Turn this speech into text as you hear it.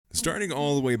Starting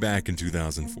all the way back in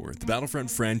 2004, the Battlefront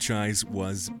franchise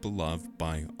was beloved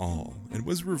by all and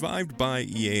was revived by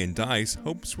EA and DICE.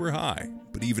 Hopes were high.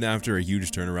 But even after a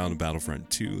huge turnaround of Battlefront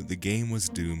 2, the game was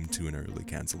doomed to an early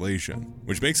cancellation.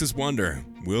 Which makes us wonder,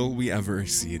 will we ever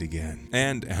see it again?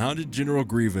 And how did General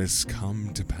Grievous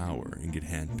come to power and get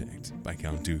handpicked by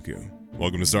Count Dooku?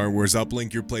 Welcome to Star Wars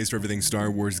Uplink, your place for everything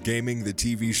Star Wars gaming, the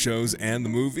TV shows, and the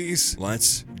movies.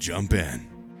 Let's jump in.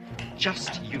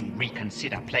 Just you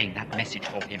reconsider playing that message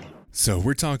for him. So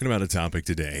we're talking about a topic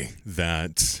today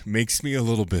that makes me a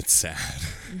little bit sad.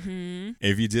 Mm-hmm.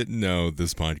 If you didn't know,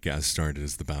 this podcast started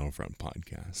as the Battlefront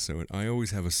podcast, so I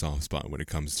always have a soft spot when it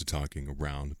comes to talking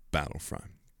around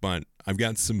Battlefront. But I've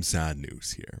got some sad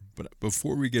news here. But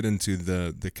before we get into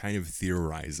the kind of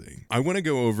theorizing, I want to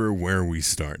go over where we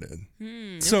started.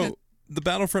 So the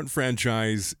Battlefront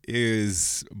franchise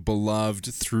is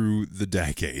beloved through the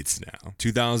decades now.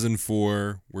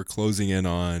 2004, we're closing in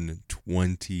on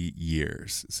 20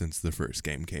 years since the first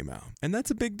game came out. And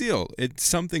that's a big deal. It's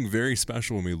something very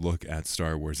special when we look at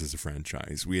Star Wars as a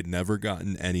franchise. We had never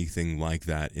gotten anything like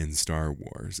that in Star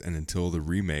Wars. And until the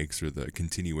remakes or the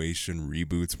continuation,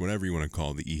 reboots, whatever you want to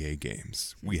call the EA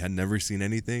games, we had never seen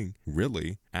anything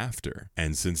really after.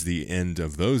 And since the end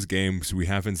of those games, we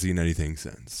haven't seen anything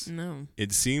since. No.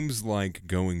 It seems like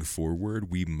going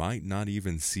forward, we might not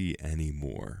even see any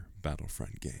more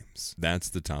Battlefront games. That's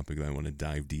the topic that I want to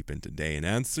dive deep into today and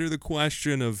answer the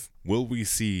question of, will we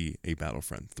see a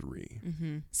Battlefront 3?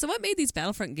 Mm-hmm. So what made these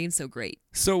Battlefront games so great?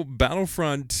 So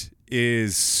Battlefront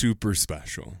is super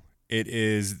special. It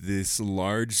is this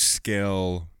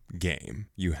large-scale game.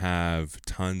 You have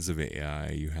tons of AI.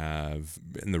 You have,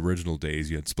 in the original days,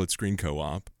 you had split-screen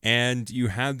co-op. And you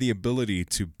had the ability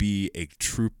to be a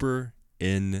trooper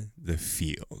in the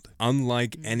field.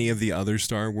 Unlike any of the other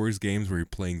Star Wars games where you're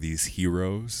playing these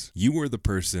heroes, you were the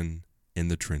person in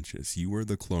the trenches. You were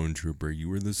the clone trooper. You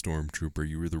were the stormtrooper.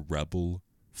 You were the rebel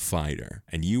fighter.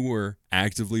 And you were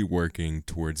actively working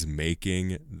towards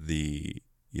making the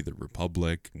either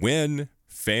Republic win,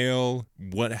 fail,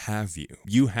 what have you.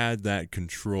 You had that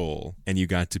control and you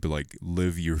got to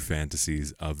live your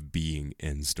fantasies of being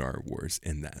in Star Wars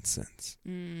in that sense.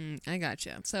 I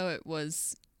gotcha. So it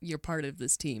was, you're part of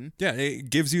this team. Yeah, it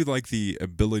gives you the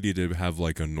ability to have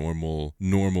a normal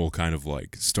kind of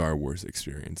Star Wars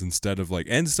experience instead of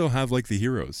and still have the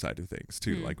heroes side of things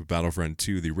too. Like with Battlefront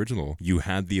 2, the original, you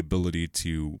had the ability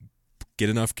to get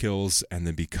enough kills and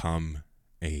then become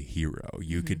a hero.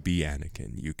 You could be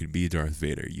Anakin, you could be Darth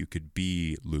Vader, you could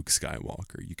be Luke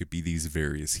Skywalker, you could be these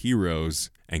various heroes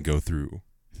and go through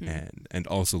and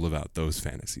also live out those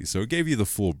fantasies. So it gave you the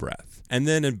full breadth. And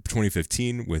then in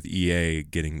 2015, with EA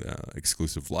getting the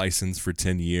exclusive license for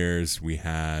 10 years, we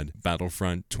had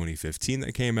Battlefront 2015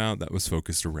 that came out that was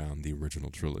focused around the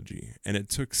original trilogy. And it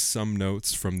took some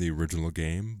notes from the original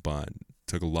game, but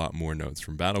took a lot more notes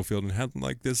from Battlefield and had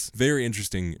this very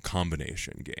interesting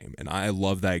combination game. And I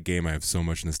love that game. I have so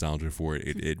much nostalgia for it.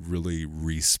 It really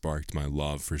re-sparked my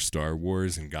love for Star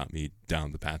Wars and got me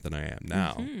down the path that I am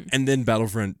now. And then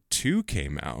Battlefront 2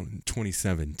 came out in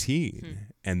 2017.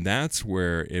 And that's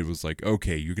where it was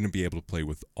okay, you're going to be able to play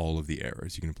with all of the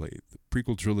eras. You're going to play the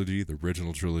prequel trilogy, the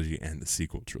original trilogy, and the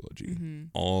sequel trilogy.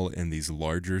 All in these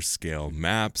larger scale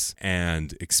maps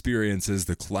and experiences.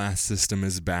 The class system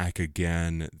is back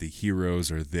again. The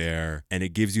heroes are there. And it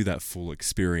gives you that full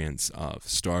experience of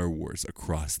Star Wars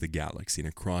across the galaxy and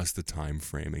across the time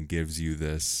frame and gives you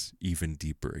this even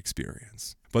deeper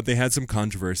experience. But they had some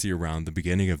controversy around the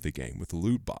beginning of the game with the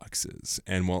loot boxes.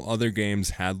 And while other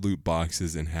games had loot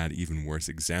boxes and had even worse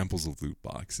examples of loot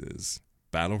boxes,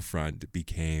 Battlefront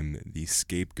became the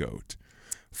scapegoat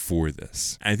for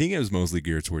this. I think it was mostly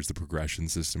geared towards the progression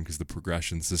system because the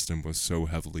progression system was so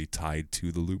heavily tied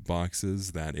to the loot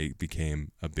boxes that it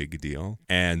became a big deal.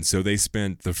 And so they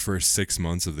spent the first 6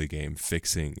 months of the game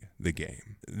fixing the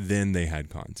game. Then they had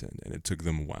content and it took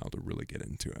them a while to really get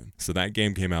into it. So that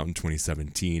game came out in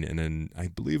 2017 and then I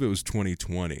believe it was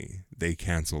 2020 they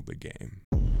canceled the game.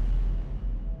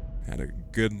 Had a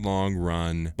good long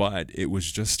run, but it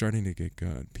was just starting to get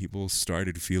good. People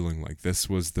started feeling like this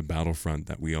was the Battlefront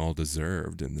that we all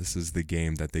deserved, and this is the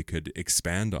game that they could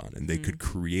expand on and they could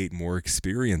create more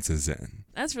experiences in.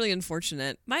 That's really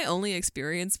unfortunate. My only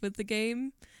experience with the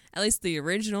game, at least the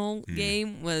original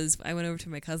game, was I went over to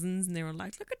my cousins and they were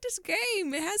like, look at this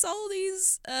game. It has all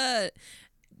these...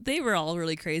 They were all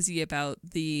really crazy about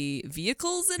the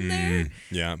vehicles in there.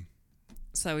 Yeah.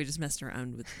 So we just messed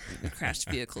around with crashed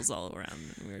vehicles all around.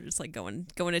 And we were just going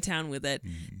to town with it.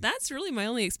 That's really my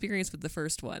only experience with the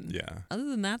first one. Yeah. Other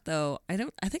than that, though, I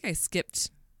think I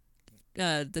skipped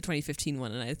the 2015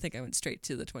 one, and I think I went straight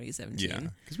to the 2017. Yeah,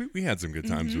 because we had some good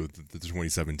times with the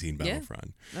 2017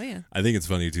 Battlefront. Oh yeah. I think it's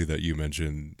funny too that you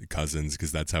mentioned cousins,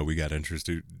 because that's how we got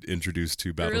introduced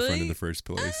to Battlefront Really? in the first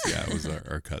place. Yeah, it was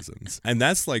our cousins. And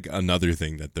that's like another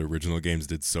thing that the original games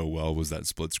did so well, was that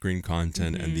split screen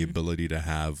content and the ability to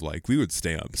have, like, we would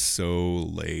stay up so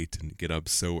late and get up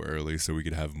so early so we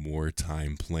could have more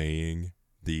time playing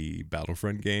the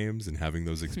Battlefront games and having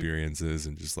those experiences.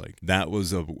 And just like, that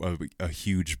was a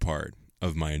huge part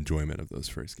of my enjoyment of those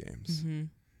first games.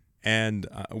 And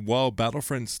while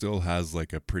Battlefront still has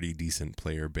like a pretty decent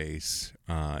player base,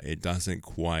 it doesn't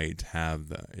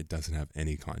have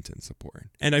any content support.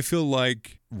 And I feel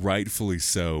like rightfully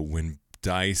so, when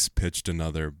DICE pitched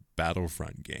another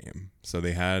Battlefront game. So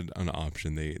they had an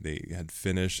option. They had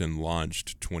finished and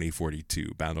launched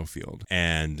 2042 Battlefield,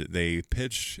 and they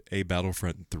pitched a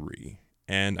Battlefront 3.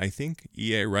 And I think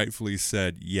EA rightfully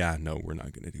said, yeah, no, we're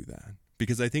not going to do that.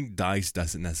 Because I think DICE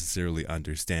doesn't necessarily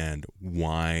understand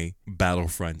why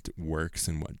Battlefront works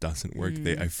and what doesn't work.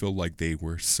 I feel like they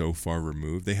were so far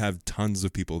removed. They have tons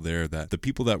of people there that the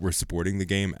people that were supporting the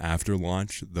game after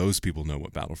launch, those people know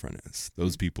what Battlefront is.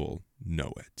 Those people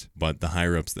know it. But the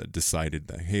higher-ups that decided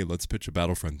that, hey, let's pitch a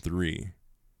Battlefront 3,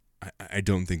 I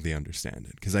don't think they understand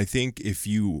it. Because I think if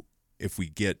we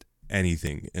get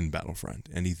anything in Battlefront,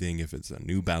 if it's a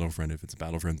new Battlefront, if it's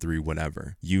Battlefront 3,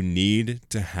 whatever, you need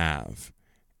to have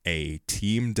a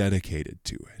team dedicated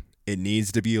to it. It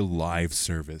needs to be a live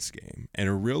service game, and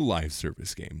a real live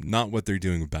service game, not what they're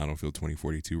doing with Battlefield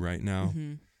 2042 right now,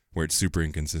 where it's super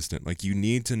inconsistent. Like, you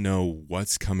need to know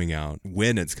what's coming out,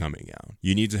 when it's coming out.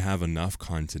 You need to have enough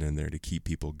content in there to keep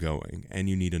people going, and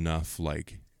you need enough,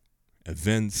 like,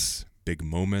 events, big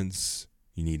moments.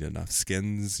 You need enough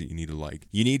skins. You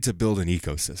need to build an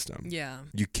ecosystem. Yeah.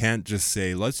 You can't just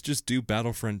say, let's just do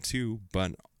Battlefront 2,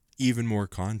 but even more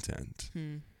content.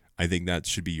 I think that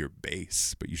should be your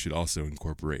base, but you should also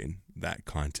incorporate that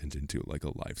content into like a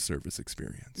live service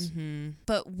experience.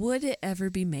 But would it ever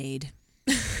be made?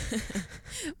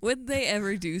 Would they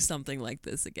ever do something like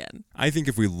this again? I think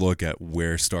if we look at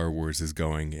where Star Wars is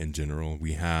going in general,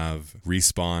 we have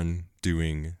Respawn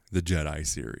doing the Jedi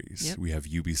series. Yep. We have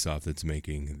Ubisoft that's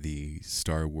making the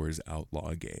Star Wars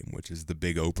Outlaw game, which is the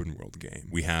big open world game.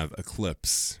 We have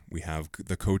Eclipse. We have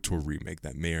the KOTOR remake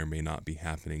that may or may not be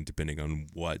happening depending on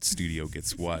what studio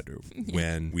gets what or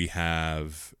when. We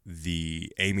have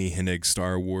the Amy Hennig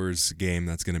Star Wars game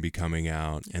that's going to be coming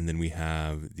out. And then we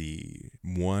have the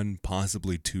one,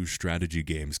 possibly two strategy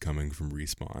games coming from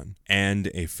Respawn and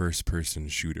a first-person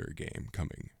shooter game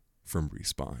coming from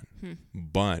Respawn.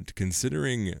 But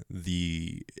considering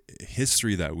the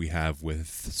history that we have with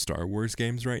Star Wars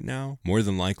games right now, more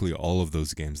than likely all of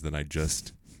those games that I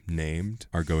just named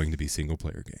are going to be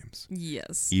single-player games.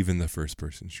 Yes. Even the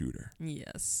first-person shooter.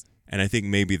 Yes. And I think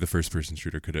maybe the first-person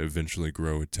shooter could eventually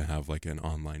grow to have like an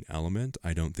online element.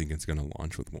 I don't think it's going to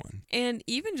launch with one. And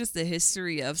even just the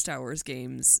history of Star Wars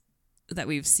games that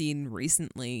we've seen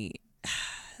recently,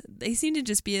 they seem to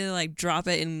just be like drop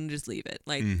it and just leave it.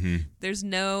 Like there's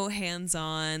no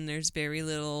hands-on, there's very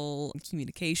little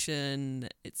communication,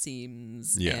 it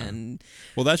seems. Yeah. And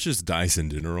well, that's just DICE in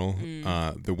general.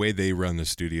 The way they run the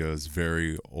studio is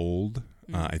very old.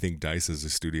 I think DICE as a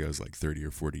studio is like 30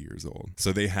 or 40 years old.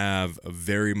 So they have a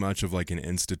very much of like an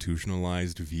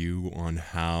institutionalized view on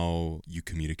how you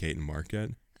communicate and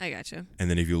market. I gotcha. And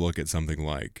then if you look at something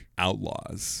like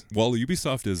Outlaws, while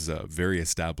Ubisoft is a very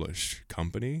established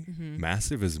company,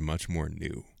 Massive is much more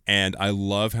new. And I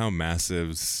love how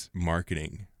Massive's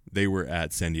marketing, they were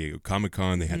at San Diego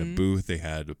Comic-Con, they had a booth, they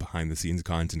had behind-the-scenes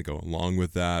content to go along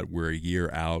with that. We're a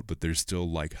year out, but they're still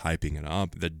like hyping it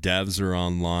up. The devs are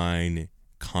online.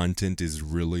 Content is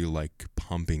really like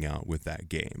pumping out with that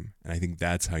game. And I think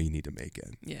that's how you need to make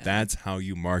it. Yeah. That's how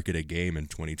you market a game in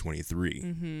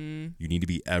 2023. You need to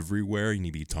be everywhere. You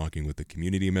need to be talking with the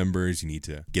community members. You need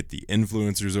to get the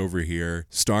influencers over here.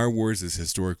 Star Wars is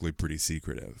historically pretty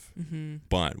secretive.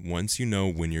 But once you know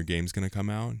when your game's going to come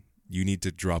out, you need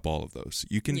to drop all of those.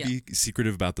 You can be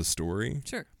secretive about the story.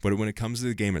 Sure. But when it comes to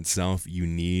the game itself, you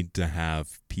need to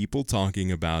have people talking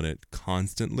about it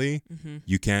constantly.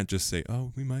 You can't just say,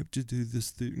 oh, we might just do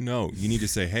this thing. No, you need to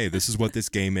say, hey, this is what this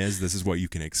game is. This is what you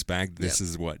can expect. This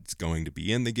is what's going to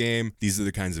be in the game. These are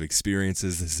the kinds of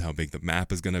experiences. This is how big the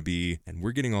map is going to be. And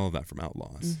we're getting all of that from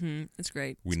Outlaws. It's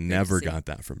great. We never got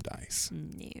that from DICE.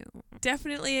 No.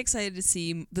 Definitely excited to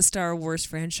see the Star Wars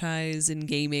franchise and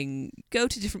gaming go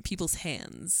to different people's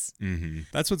hands.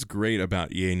 That's what's great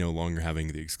about EA no longer having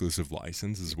the exclusive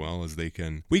license, as well as we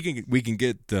can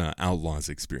get the Outlaws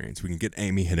experience. We can get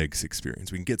Amy Hennig's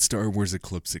experience. We can get Star Wars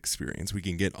Eclipse experience. We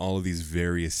can get all of these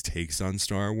various takes on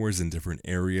Star Wars in different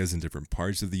areas and different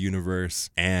parts of the universe.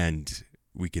 And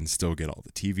we can still get all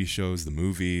the TV shows, the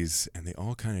movies, and they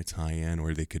all kind of tie in,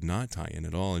 or they could not tie in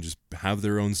at all and just have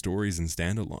their own stories and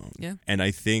stand alone. Yeah. And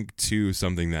I think, too,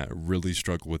 something that really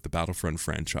struggled with the Battlefront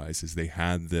franchise is they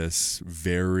had this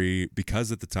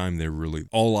because at the time they really,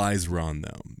 all eyes were on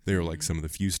them. They were like some of the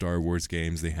few Star Wars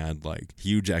games. They had like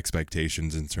huge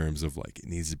expectations in terms of like it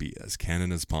needs to be as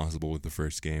canon as possible with the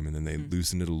first game, and then they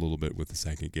loosened it a little bit with the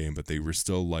second game, but they were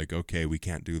still like, okay, we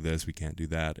can't do this, we can't do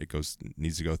that. It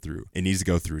needs to go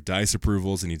through DICE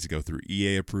approvals, it needs to go through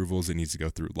EA approvals, it needs to go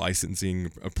through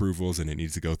licensing approvals, and it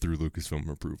needs to go through Lucasfilm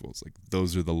approvals. Like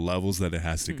those are the levels that it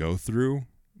has to go through,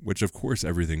 which of course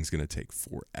everything's going to take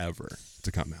forever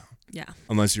to come out. Yeah.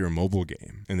 Unless you're a mobile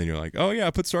game, and then you're like, oh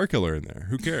yeah, put Starkiller in there.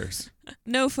 Who cares?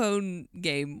 No phone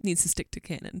game needs to stick to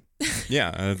canon.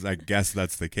 Yeah, I guess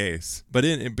that's the case. But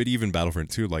even Battlefront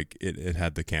 2, like it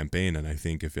had the campaign, and I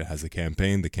think if it has a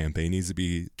campaign, the campaign needs to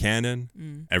be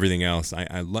canon. Everything else,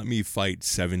 I let me fight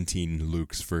 17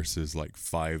 Lukes versus like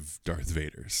 5 Darth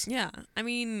Vaders. Yeah, I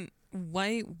mean,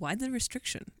 why the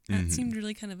restriction? That seemed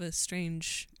really kind of a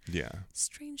strange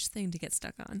thing to get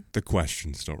stuck on. The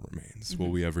question still remains: will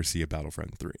we ever see a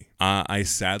Battlefront 3? I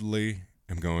sadly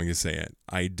am going to say it.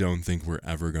 I don't think we're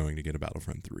ever going to get a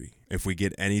Battlefront 3. If we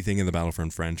get anything in the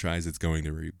Battlefront franchise, it's going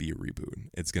to be a reboot.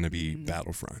 It's going to be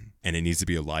Battlefront. And it needs to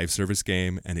be a live service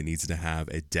game, and it needs to have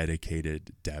a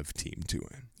dedicated dev team to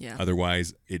it. Yeah.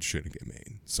 Otherwise, it shouldn't get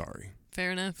made. Sorry.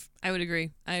 Fair enough. I would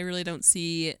agree. I really don't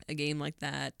see a game like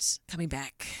that coming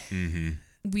back.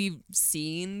 We've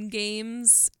seen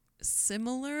games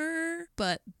similar,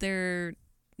 but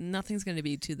nothing's going to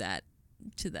be to that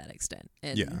extent.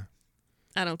 And yeah.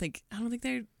 I don't think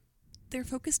they're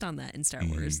focused on that in Star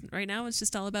Wars. Right now it's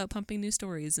just all about pumping new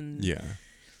stories and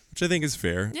which I think is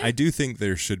fair. Yeah. I do think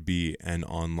there should be an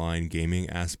online gaming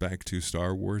aspect to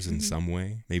Star Wars in some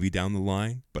way, maybe down the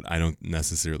line, but I don't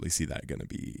necessarily see that going to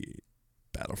be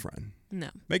Battlefront. No.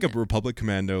 Make a Republic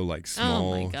Commando like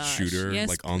small shooter, yes,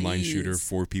 like online please. shooter,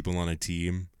 4 people on a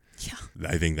team. Yeah.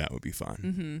 I think that would be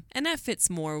fun. And that fits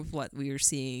more with what we are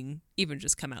seeing even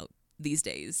just come out these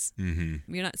days.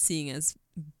 You're not seeing as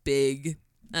big,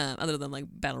 other than like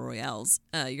battle royales,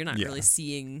 you're not really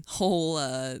seeing whole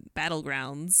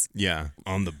battlegrounds. Yeah,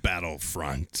 on the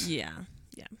battlefront. Yeah.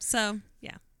 So,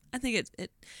 I think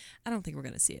I don't think we're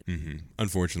going to see it.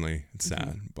 Unfortunately, it's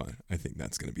sad, but I think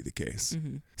that's going to be the case.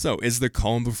 So, is the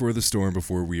calm before the storm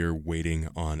before we are waiting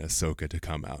on Ahsoka to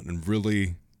come out and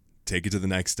really take it to the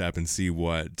next step and see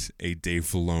what a Dave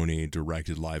Filoni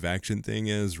directed live action thing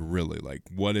is? Really, like,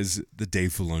 what is the Dave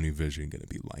Filoni vision going to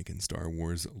be like in Star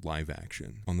Wars live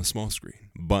action on the small screen?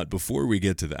 But before we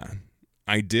get to that,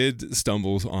 I did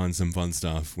stumble on some fun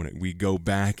stuff when we go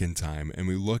back in time and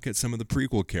we look at some of the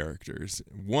prequel characters.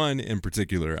 One in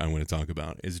particular I want to talk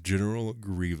about is General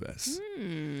Grievous.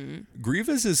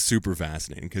 Grievous is super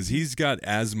fascinating because he's got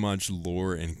as much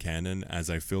lore in canon as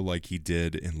I feel like he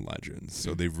did in Legends.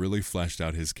 So they've really fleshed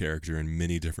out his character in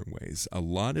many different ways. A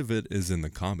lot of it is in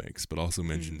the comics, but also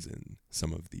mentions in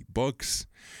some of the books.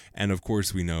 And of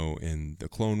course, we know in the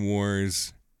Clone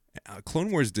Wars.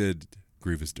 Clone Wars did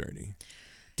Grievous dirty.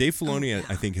 Dave Filoni,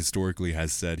 I think, historically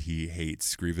has said he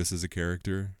hates Grievous as a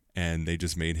character, and they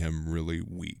just made him really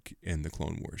weak in the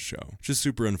Clone Wars show. Just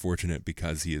super unfortunate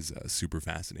because he is a super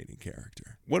fascinating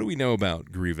character. What do we know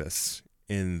about Grievous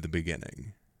in the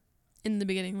beginning? In the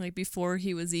beginning, like before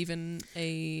he was even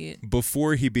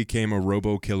Before he became a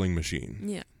robo-killing machine.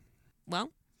 Yeah.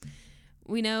 Well,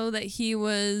 we know that he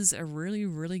was a really,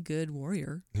 really good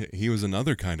warrior. He was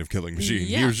another kind of killing machine.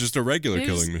 Yeah. He was just a regular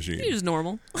killing machine. He was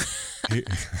normal.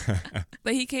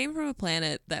 But he came from a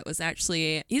planet that was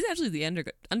he's actually the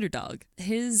underdog.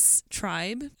 His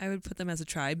tribe, I would put them as a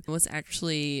tribe, was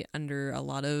actually under a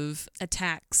lot of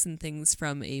attacks and things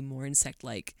from a more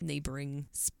insect-like neighboring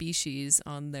species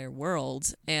on their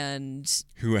world, and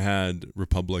who had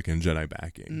Republic and Jedi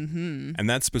backing. And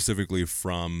that's specifically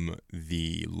from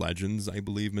the Legends, I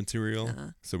believe, material.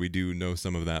 So we do know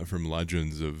some of that from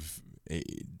Legends of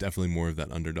definitely more of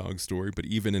that underdog story, but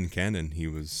even in canon, he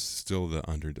was still the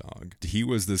underdog. He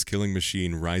was this killing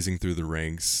machine rising through the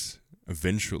ranks.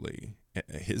 Eventually,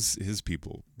 his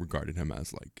people regarded him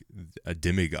as like a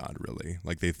demigod, really.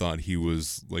 Like they thought he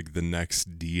was like the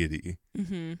next deity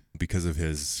because of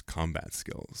his combat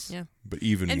skills. Yeah. But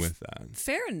even with that.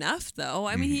 Fair enough, though.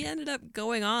 I mean, he ended up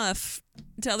going off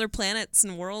to other planets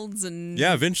and worlds and...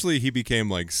 Yeah, eventually he became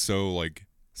like so like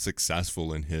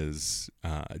successful in his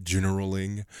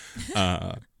generaling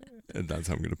That's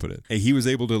how I'm going to put it. And he was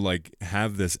able to like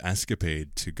have this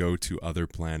escapade to go to other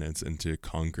planets and to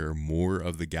conquer more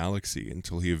of the galaxy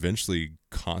until he eventually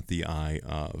caught the eye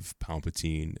of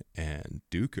Palpatine and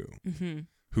Dooku.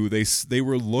 Who they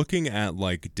were looking at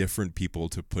like different people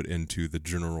to put into the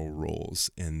general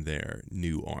roles in their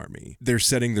new army. They're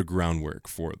setting the groundwork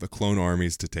for the clone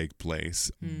armies to take place,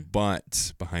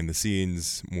 but behind the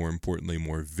scenes, more importantly,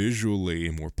 more visually,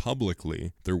 more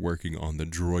publicly, they're working on the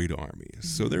droid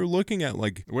armies. So they're looking at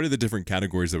like, what are the different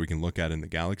categories that we can look at in the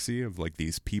galaxy of like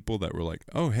these people that were like,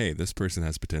 oh, hey, this person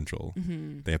has potential.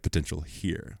 They have potential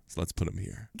here. So let's put them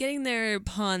here. Getting their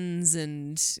pawns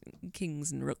and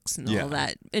kings and rooks and all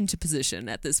that into position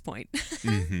at this point.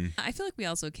 I feel like we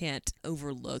also can't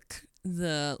overlook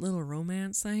the little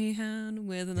romance that he had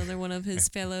with another one of his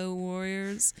fellow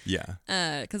warriors. Yeah.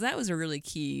 Because that was a really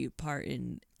key part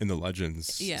in the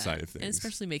Legends side of things. And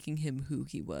especially making him who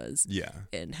he was. Yeah.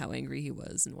 And how angry he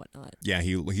was and whatnot. Yeah,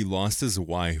 he lost his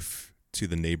wife to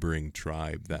the neighboring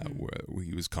tribe that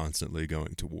he was constantly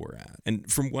going to war at. And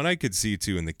from what I could see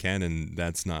too in the canon,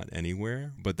 that's not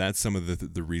anywhere, but that's some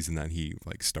of the reason that he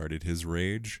like started his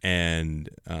rage. And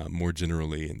more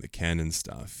generally in the canon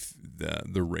stuff,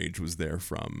 the rage was there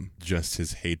from just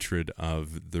his hatred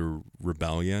of the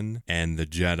rebellion and the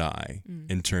Jedi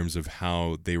in terms of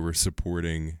how they were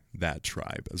supporting that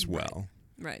tribe as well.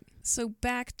 Right. So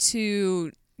back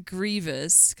to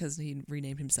Grievous, because he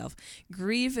renamed himself,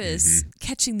 Grievous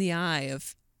catching the eye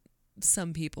of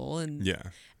some people. And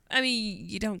I mean,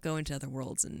 you don't go into other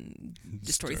worlds and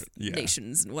destroy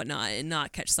nations and whatnot and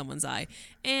not catch someone's eye.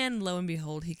 And lo and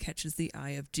behold, he catches the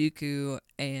eye of Dooku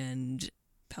and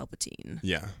Palpatine.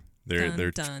 Yeah. They're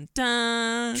dun,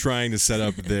 dun. trying to set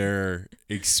up their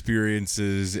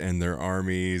experiences and their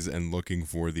armies and looking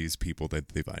for these people that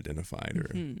they've identified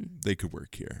or they could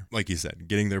work here. Like you said,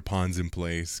 getting their pawns in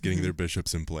place, getting their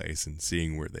bishops in place, and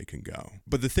seeing where they can go.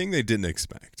 But the thing they didn't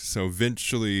expect, so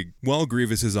eventually, while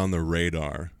Grievous is on the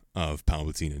radar of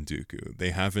Palpatine and Dooku, they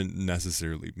haven't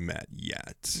necessarily met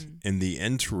yet. In the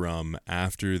interim,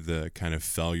 after the kind of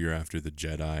failure after the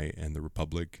Jedi and the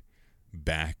Republic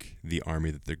back the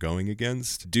army that they're going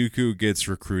against, Dooku gets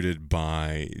recruited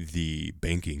by the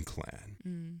banking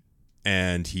clan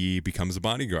and he becomes a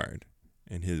bodyguard.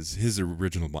 And his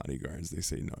original bodyguards, they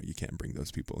say, no, you can't bring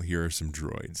those people. Here are some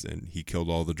droids. And he killed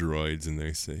all the droids, and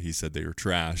he said they were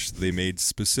trash. They made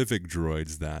specific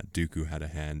droids that Dooku had a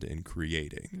hand in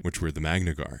creating, which were the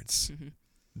Magna Guards.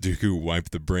 Dooku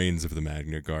wiped the brains of the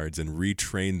Magna Guards and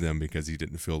retrained them because he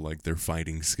didn't feel like their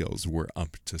fighting skills were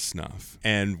up to snuff.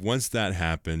 And once that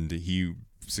happened, he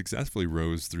successfully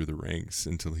rose through the ranks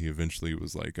until he eventually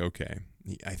was like, okay,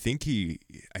 I think he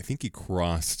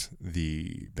crossed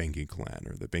the banking clan,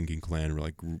 or the banking clan were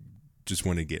like just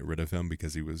wanted to get rid of him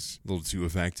because he was a little too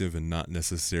effective and not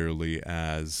necessarily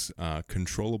as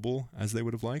controllable as they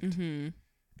would have liked.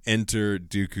 Enter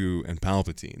Dooku and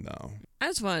Palpatine, though. I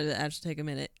just wanted to actually take a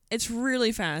minute. It's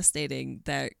really fascinating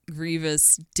that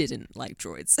Grievous didn't like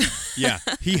droids. Yeah,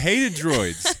 he hated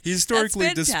droids. He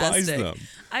historically despised them.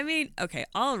 I mean, okay,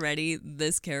 already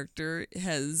this character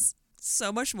has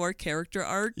so much more character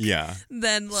arc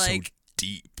than like so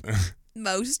deep.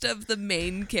 most of the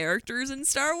main characters in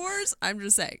Star Wars. I'm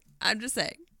just saying.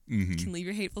 You can leave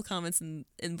your hateful comments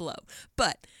in below.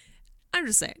 But I'm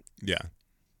just saying. Yeah.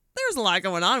 There's a lot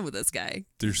going on with this guy.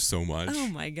 There's so much. Oh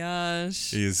my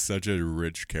gosh. He is such a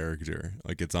rich character.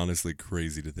 Like, it's honestly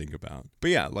crazy to think about.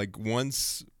 But yeah, like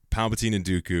once Palpatine and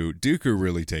Dooku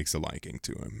really takes a liking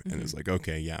to him and is like,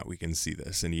 okay, yeah, we can see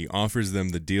this. And he offers them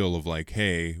the deal of like,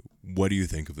 hey, what do you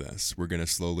think of this? We're going to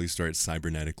slowly start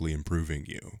cybernetically improving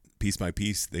you. Piece by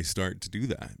piece, they start to do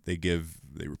that.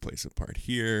 They replace a part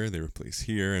here, they replace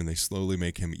here, and they slowly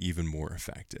make him even more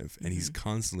effective. And he's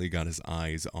constantly got his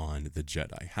eyes on the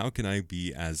Jedi. How can I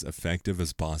be as effective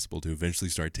as possible to eventually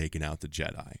start taking out the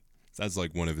Jedi? That's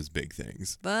like one of his big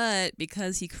things. But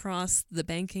because he crossed the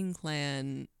banking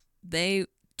clan,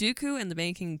 Dooku and the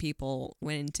banking people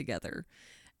went in together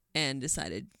and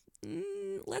decided,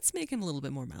 let's make him a little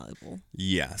bit more malleable.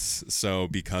 Yes. So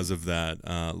because of that,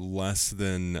 less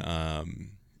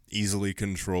than easily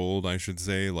controlled, I should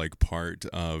say, like part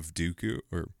of Dooku,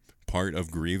 or part of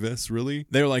Grievous, really.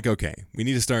 They're like, okay, we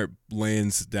need to start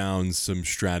laying down some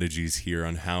strategies here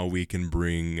on how we can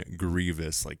bring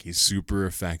Grievous. Like, he's super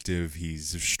effective,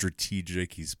 he's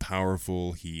strategic, he's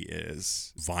powerful, he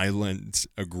is violent,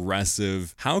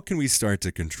 aggressive. How can we start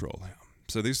to control him?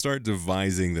 So they start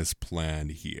devising this plan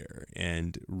here,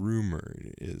 and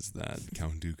rumored is that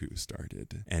Count Dooku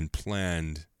started and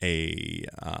planned a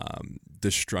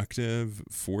destructive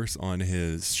force on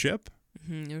his ship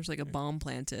There was like a bomb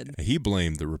planted. He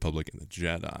blamed the Republic and the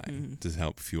Jedi to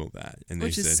help fuel that. And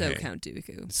Which they is said, so hey, Count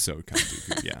Dooku. So Count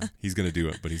Dooku, yeah. He's going to do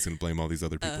it, but he's going to blame all these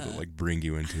other people to like bring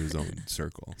you into his own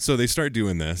circle. So they start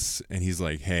doing this, and he's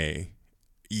like, hey,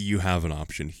 you have an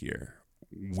option here.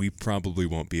 We probably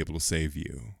won't be able to save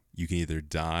you. You can either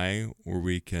die or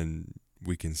we can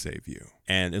save you.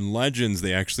 And in Legends,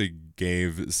 they actually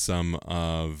gave some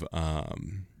of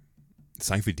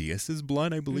Sifo-Dyas's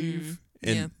blood, I believe.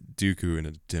 And Dooku, in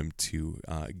an attempt to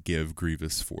give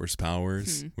Grievous force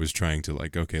powers, was trying to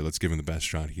like, okay, let's give him the best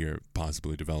shot here,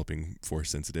 possibly developing force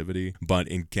sensitivity. But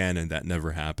in canon, that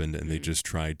never happened, and they just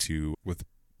tried to, with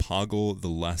Poggle the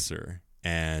Lesser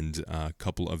and a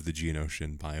couple of the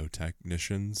Geonosian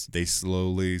biotechnicians, they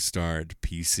slowly start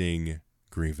piecing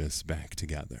Grievous back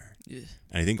together. And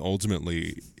I think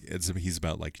ultimately he's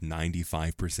about like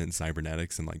 95%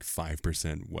 cybernetics and like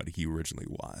 5% what he originally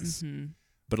was.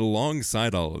 But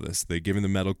alongside all of this, they give him the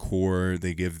metal core,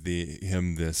 they give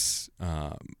him this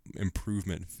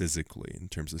improvement physically in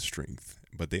terms of strength,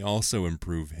 but they also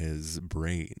improve his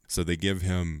brain. So they give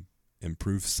him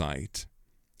improved sight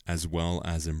as well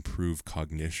as improved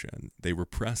cognition. They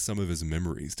repress some of his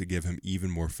memories to give him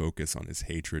even more focus on his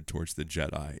hatred towards the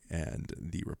Jedi and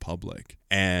the Republic.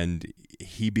 And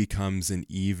he becomes an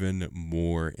even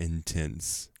more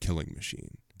intense killing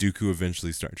machine. Dooku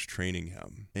eventually starts training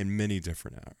him in many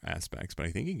different aspects, but I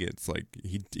think he gets like,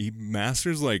 he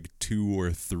masters like 2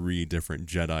 or 3 different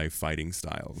Jedi fighting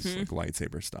styles, like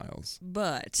lightsaber styles.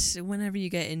 But whenever you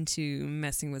get into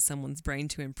messing with someone's brain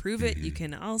to improve it, you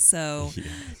can also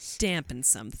dampen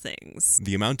some things.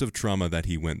 The amount of trauma that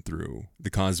he went through, that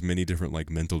caused many different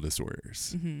like mental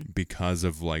disorders because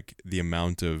of like the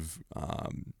amount of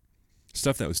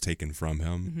stuff that was taken from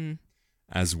him,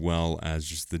 as well as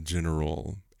just the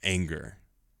general anger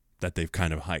that they've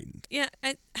kind of heightened. Yeah,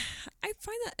 I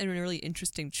find that a really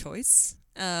interesting choice.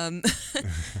 I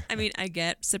mean, I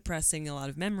get suppressing a lot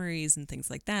of memories and things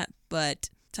like that,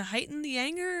 but to heighten the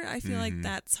anger, I feel like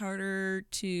that's harder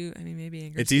to, I mean, maybe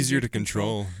anger. It's easier to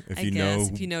control if you know.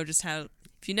 If you know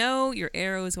if you know your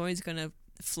arrow is always going to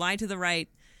fly to the right,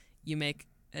 you make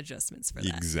adjustments for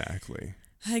that. Exactly.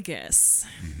 I guess.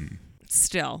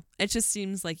 Still, it just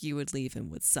seems like you would leave him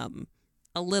with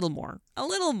a little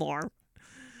more.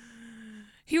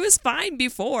 He was fine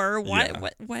before.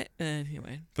 What?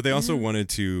 Anyway. But they also wanted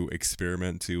to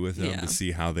experiment too with him to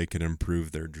see how they could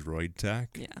improve their droid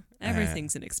tech. Yeah,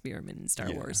 everything's an experiment in Star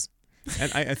Wars.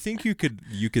 And I think you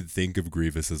could think of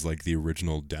Grievous as like the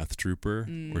original Death Trooper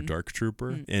or Dark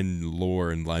Trooper. In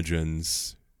lore and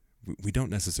Legends, we don't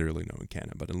necessarily know in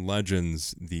canon, but in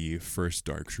Legends, the first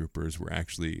Dark Troopers were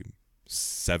actually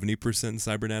 70%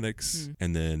 cybernetics,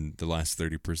 and then the last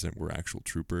 30% were actual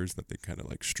troopers that they kind of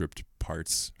like stripped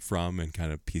parts from and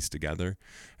kind of pieced together.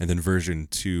 And then version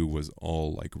 2 was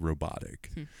all like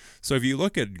robotic. So if you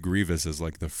look at Grievous as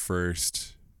like the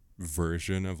first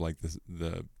version of like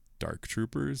the Dark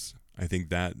Troopers, I think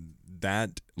that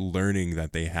learning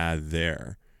that they had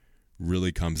there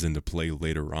really comes into play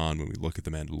later on when we look at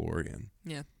The Mandalorian.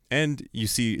 Yeah. And you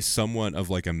see somewhat of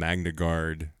like a Magna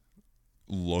Guard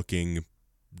looking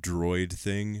droid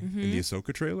thing in the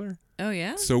Ahsoka trailer. Oh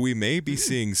yeah. So we may be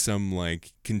seeing some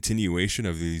like continuation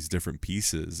of these different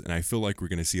pieces, and I feel like we're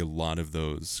going to see a lot of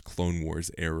those Clone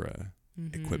Wars era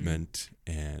equipment,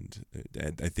 and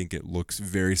I think it looks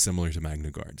very similar to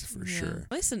Magna Guards for sure.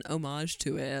 At least an homage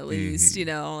to it, at least, you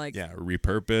know, like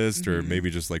repurposed or maybe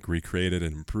just like recreated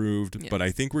and improved. Yeah. But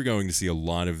I think we're going to see a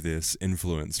lot of this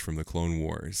influence from the Clone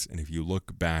Wars, and if you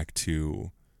look back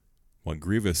to what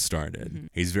Grievous started,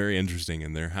 he's very interesting,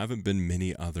 and there haven't been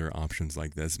many other options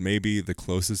like this. Maybe the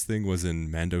closest thing was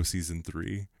in Mando Season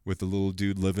 3 with the little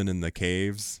dude living in the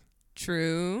caves.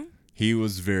 True. He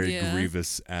was very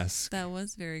Grievous-esque. That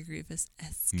was very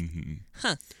Grievous-esque.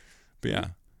 But yeah.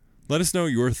 Let us know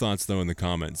your thoughts, though, in the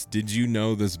comments. Did you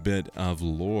know this bit of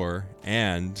lore,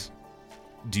 and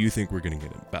do you think we're going to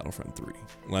get it Battlefront 3?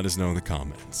 Let us know in the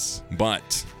comments.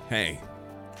 But, hey,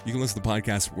 you can listen to the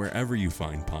podcast wherever you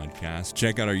find podcasts.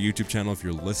 Check out our YouTube channel if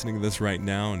you're listening to this right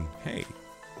now. And hey,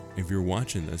 if you're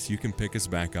watching this, you can pick us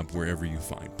back up wherever you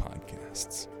find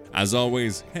podcasts. As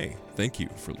always, hey, thank you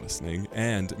for listening,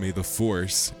 and may the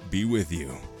Force be with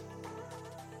you.